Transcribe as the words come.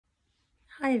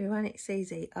Hi everyone, it's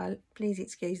Susie. Please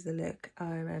excuse the look.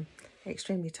 I'm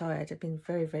extremely tired. I've been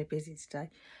very, very busy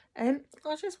today. I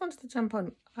just wanted to jump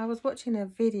on. I was watching a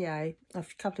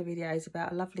couple of videos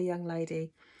about a lovely young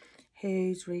lady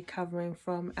who's recovering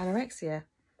from anorexia.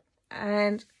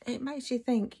 And it makes you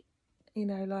think,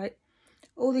 like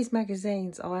all these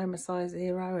magazines, I am a size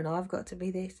 0 and I've got to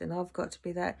be this and I've got to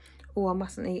be that. Or I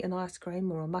mustn't eat an ice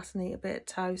cream or I mustn't eat a bit of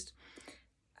toast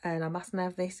and I mustn't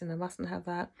have this and I mustn't have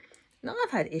that. Now,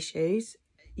 I've had issues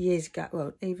years ago,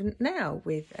 well, even now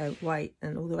with weight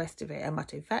and all the rest of it. Am I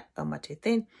too fat? Am I too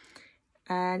thin?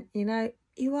 And,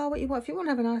 you are what you want. If you want to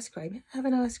have an ice cream, have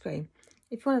an ice cream.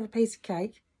 If you want to have a piece of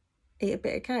cake, eat a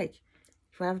bit of cake.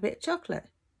 If you want to have a bit of chocolate,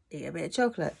 eat a bit of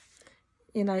chocolate.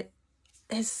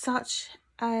 There's such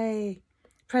a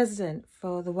precedent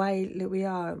for the way that we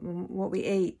are and what we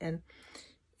eat and,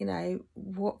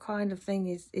 what kind of thing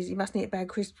is you mustn't eat bad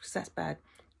crisps because that's bad.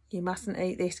 You mustn't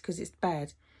eat this because it's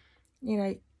bad.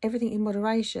 Everything in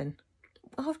moderation.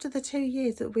 After the 2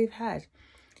 years that we've had,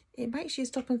 it makes you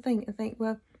stop and think,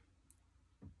 well,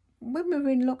 when we were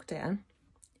in lockdown,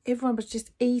 everyone was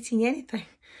just eating anything.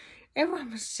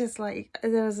 Everyone was just like,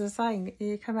 there was a saying,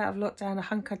 you come out of lockdown a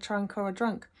hunk, a trunk or a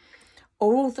drunk.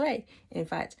 Or all three, in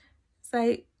fact.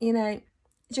 So,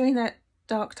 during that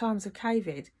dark times of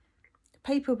COVID,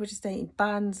 people were just eating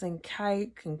buns and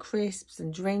cake and crisps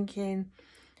and drinking.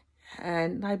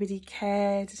 And nobody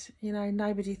cared,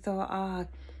 nobody thought,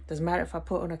 doesn't matter if I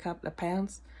put on a couple of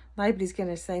pounds. Nobody's going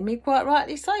to see me, quite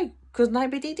rightly so, because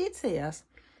nobody did see us.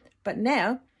 But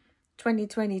now,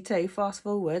 2022, fast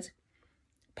forward,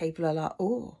 people are like,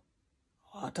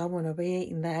 I don't want to be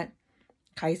eating that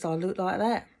in case I look like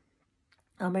that.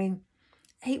 I mean,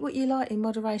 eat what you like in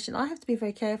moderation. I have to be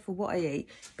very careful what I eat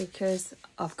because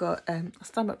I've got a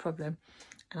stomach problem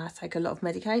and I take a lot of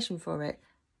medication for it.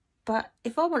 But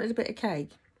if I wanted a bit of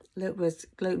cake that was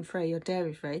gluten-free or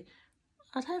dairy-free,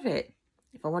 I'd have it.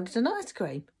 If I wanted an ice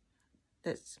cream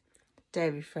that's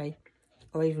dairy-free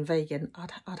or even vegan,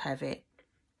 I'd have it.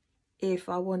 If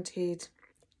I wanted,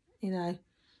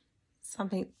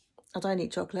 something, I don't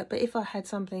eat chocolate, but if I had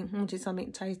wanted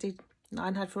something tasty,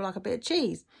 I'd have for like a bit of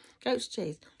cheese, goat's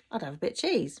cheese, I'd have a bit of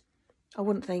cheese. I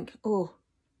wouldn't think,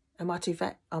 am I too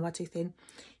fat? Am I too thin?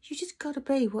 You just got to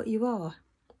be what you are.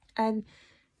 And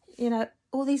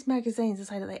all these magazines that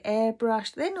say that they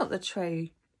airbrushed, they're not the true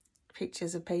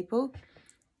pictures of people.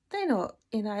 They're not,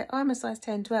 I'm a size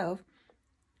 10, 12.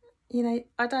 I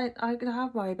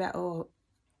worry about,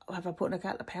 have I put on a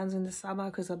couple of pounds in the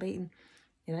summer because I'm eating,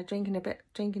 drinking,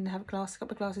 have a couple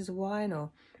of glasses of wine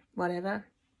or whatever.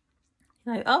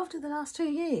 After the last 2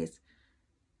 years,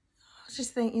 I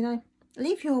just think,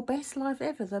 live your best life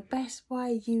ever, the best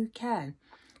way you can.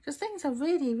 Because things are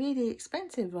really, really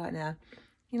expensive right now.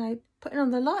 Putting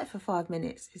on the light for 5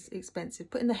 minutes is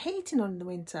expensive. Putting the heating on in the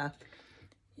winter,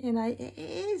 it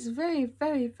is very,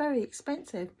 very, very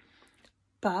expensive.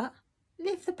 But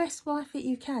live the best life that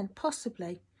you can,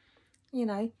 possibly.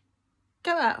 Go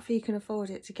out if you can afford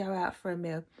it to go out for a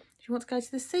meal. If you want to go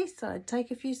to the seaside, take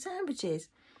a few sandwiches.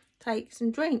 Take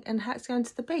some drink and go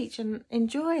to the beach and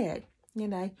enjoy it.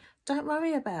 Don't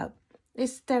worry about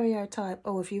this stereotype.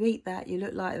 If you eat that, you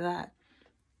look like that.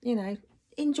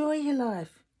 Enjoy your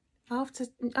life. I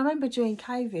remember during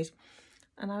COVID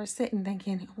and I was sitting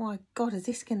thinking, oh my God, is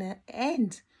this going to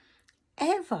end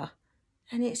ever?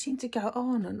 And it seemed to go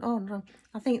on and on and on.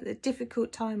 I think the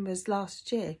difficult time was last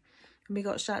year and we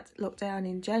got locked down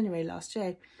in January last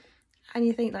year. And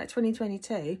you think like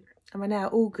 2022 and we're now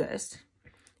August,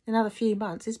 another few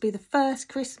months, this will be the first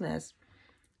Christmas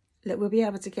that we'll be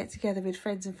able to get together with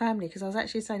friends and family. Because I was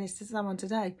actually saying this to someone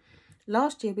today.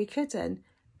 Last year we couldn't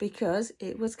because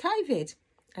it was COVID.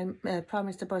 And Prime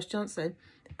Minister Boris Johnson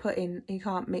put in, you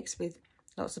can't mix with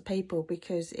lots of people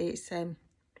because it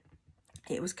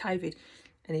was COVID.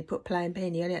 And he put Plan B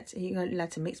and you only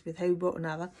allowed to mix with who, what,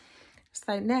 another.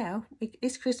 So now,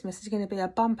 this Christmas is going to be a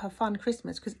bumper fun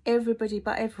Christmas because everybody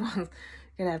but everyone's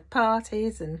going to have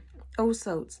parties and all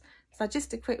sorts. So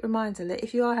just a quick reminder that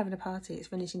if you are having a party, it's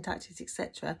finishing touches,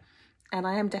 etc. And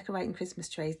I am decorating Christmas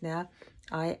trees now.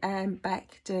 I am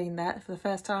back doing that for the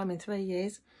first time in 3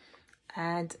 years.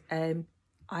 And I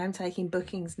am taking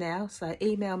bookings now. So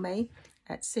email me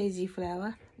at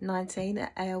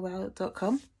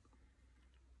susieflower19@aol.com.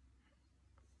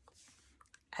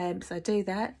 So do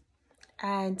that.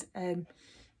 And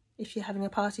if you're having a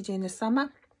party during the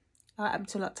summer, right up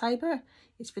until October,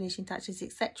 it's finishing touches,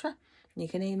 etc. You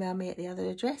can email me at the other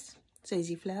address,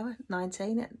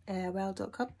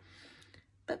 susieflower19@aol.com.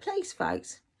 But please,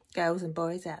 folks, girls and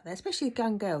boys out there, especially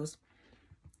young girls.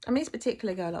 I mean, this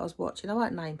particular girl I was watching, I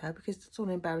won't name her because it's all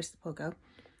embarrassed the poor girl.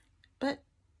 But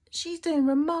she's doing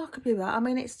remarkably well. I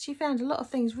mean, she found a lot of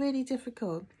things really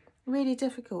difficult.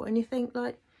 And you think,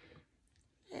 like,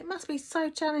 it must be so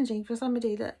challenging for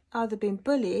somebody that either been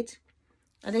bullied,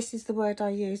 and this is the word I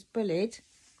use, bullied,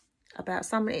 about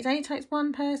somebody. It only takes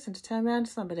one person to turn around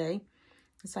to somebody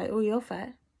and say, oh, you're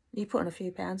fat. You put on a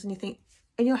few pounds, and you think,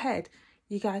 in your head,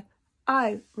 you go,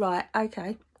 oh, right,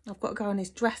 okay, I've got to go on this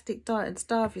drastic diet and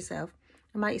starve yourself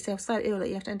and make yourself so ill that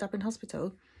you have to end up in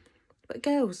hospital. But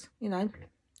girls, you know,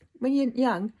 when you're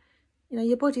young, you know,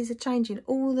 your bodies are changing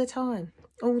all the time.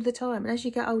 And as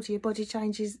you get older, your body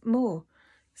changes more.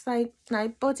 So, you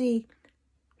know,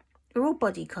 we're all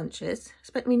body conscious.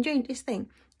 But I mean, during this thing,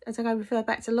 as I go refer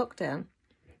back to lockdown,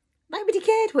 nobody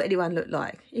cared what anyone looked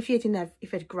like. If you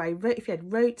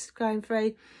had roots going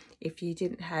through, if you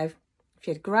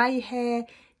had grey hair,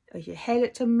 or your hair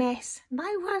looked a mess,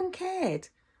 no one cared.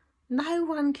 No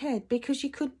one cared because you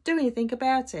couldn't do anything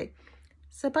about it.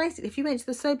 So basically, if you went to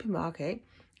the supermarket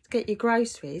to get your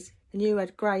groceries and you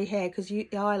had grey hair because your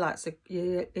highlights,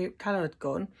 your colour had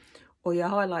gone, or your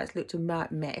highlights looked a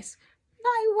mess,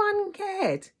 no one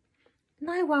cared.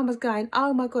 No one was going,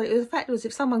 oh my God. The fact was,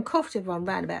 if someone coughed, everyone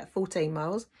ran about 14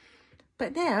 miles.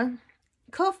 But now,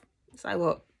 cough, so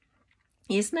what?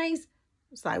 You sneeze,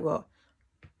 so what?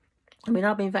 I mean,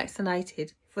 I've been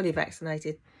vaccinated, fully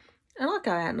vaccinated. And I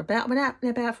go out and about. I've been out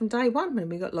and about from day one when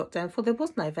we got locked down, before there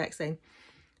was no vaccine.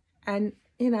 And,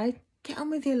 you know, get on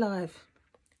with your life.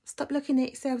 Stop looking at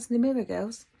yourselves in the mirror,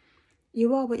 girls.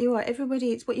 You are what you are.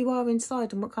 Everybody, it's what you are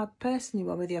inside and what kind of person you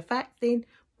are, whether you're fat, thin,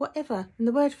 whatever. And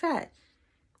the word fat,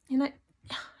 you know,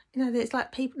 it's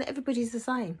like people, everybody's the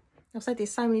same. I've said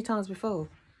this so many times before.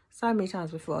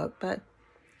 But,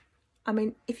 I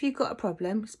mean, if you've got a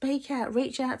problem, speak out,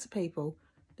 reach out to people.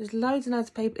 There's loads and loads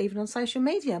of people, even on social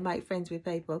media, make friends with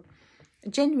people.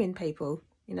 Genuine people,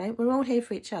 you know. We're all here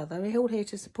for each other. We're all here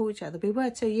to support each other. We were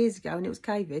 2 years ago and it was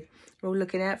COVID. We're all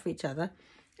looking out for each other.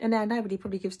 And now nobody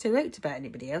probably gives two hoots about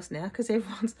anybody else now because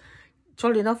everyone's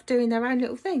trolling off doing their own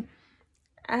little thing.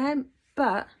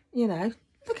 But, you know,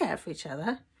 look out for each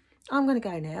other. I'm going to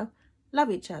go now.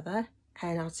 Love each other.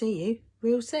 And I'll see you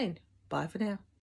real soon. Bye for now.